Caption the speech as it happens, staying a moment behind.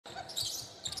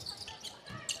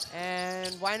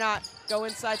And why not go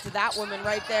inside to that woman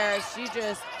right there as she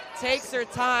just takes her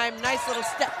time. Nice little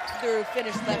step through,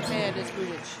 finish left hand is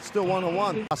Guelich. Still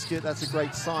 1-on-1. Basket, that's a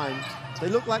great sign. They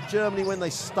look like Germany when they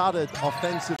started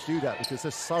offensive do that because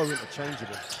they're so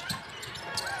interchangeable.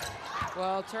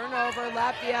 Well, turnover,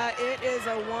 Latvia, it is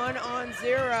a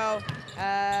 1-on-0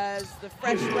 as the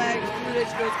fresh legs,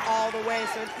 Guelich goes all the way.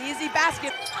 So an easy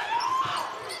basket.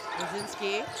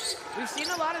 Brzezinski. We've seen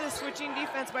a lot of the switching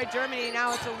defense by Germany.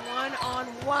 Now it's a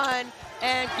 1-on-1,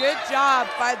 and good job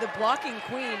by the blocking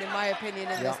queen, in my opinion,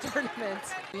 in this tournament.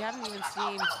 We haven't even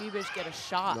seen FIBA get a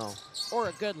shot or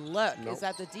a good look. Is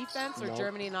that the defense or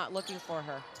Germany not looking for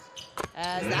her?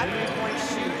 As that three-point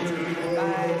shoot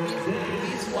by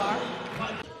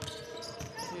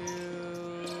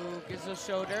Guelich gives a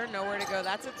shoulder, nowhere to go.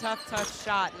 That's a tough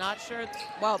shot. Not sure.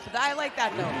 Well, but I like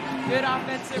that though. Good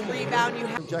offensive rebound. You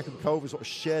have. Jakubkova sort of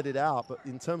shared it out, but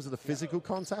in terms of the physical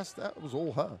contest, that was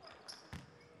all her.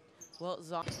 Well,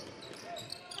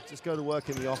 just go to work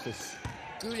in the office.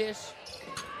 Guelich.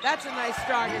 That's a nice,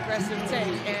 strong, aggressive take.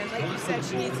 And like you said,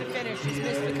 she needs to finish. She's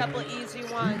missed a couple of easy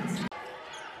ones.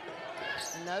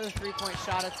 Another three-point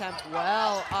shot attempt,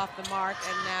 well off the mark,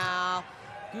 and now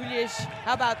Guelich,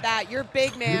 how about that? Your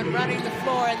big man running the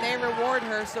floor, and they reward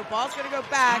her, so ball's gonna go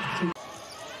back.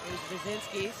 There's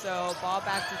Brzezinski, so ball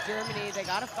back to Germany. They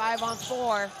got a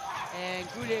 5-on-4, and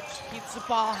Guelich keeps the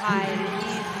ball high and an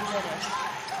easy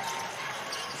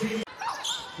finish.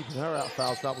 Keeping her out of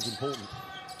fouls, that was important.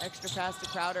 Extra pass to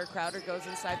Crowder. Crowder goes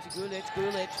inside to Guelich.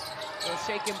 Guelich will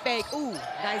shake and bake. Ooh,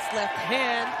 nice left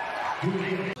hand.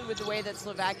 With the way that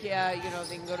Slovakia, you know,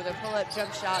 they can go to their pull-up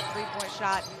jump shot, three-point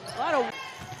shot, a lot of.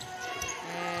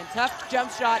 And tough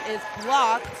jump shot is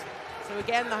blocked. So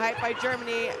again, the hype by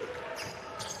Germany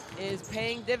is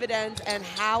paying dividends, and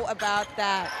how about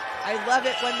that? I love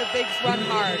it when the bigs run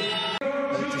hard.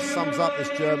 It just sums up this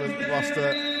German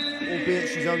roster, albeit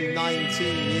she's only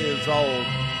 19 years old.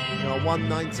 You know,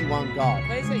 191 guard.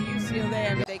 Plays at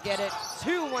UCLA, I mean, they get it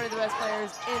to one of the best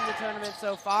players in the tournament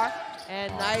so far.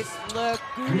 And nice look,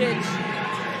 Guelich,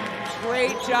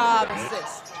 great job.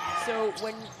 Assist. So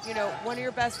when, you know, one of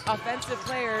your best offensive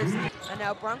players, and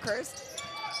now Brunkhurst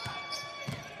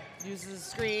uses the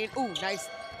screen. Ooh, nice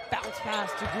bounce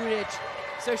pass to Guelich.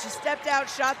 So she stepped out,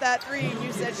 shot that three, and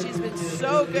you said she's been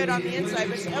so good on the inside,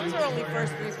 but that was her only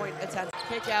first three-point attempt.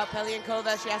 Kick out,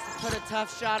 Pelyankova, she has to put a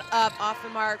tough shot up, off the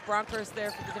mark. Brunkhurst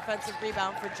there for the defensive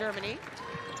rebound for Germany.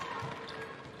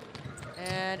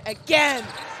 And again,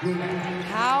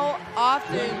 how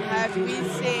often have we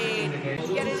seen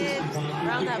get it in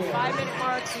around that 5-minute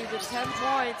mark to the 10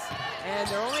 points, and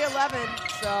they're only 11,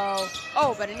 so,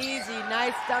 oh, but an easy,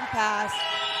 nice dump pass.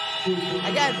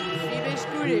 Again,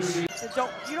 Guelich.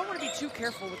 You don't want to be too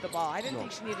careful with the ball. I didn't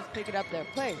think she needed to pick it up there.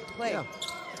 Play. Yeah.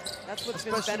 That's what's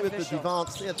been beneficial.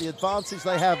 Especially with the advantage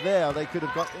they have there, they could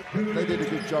have got. They did a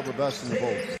good job reversing the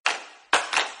ball.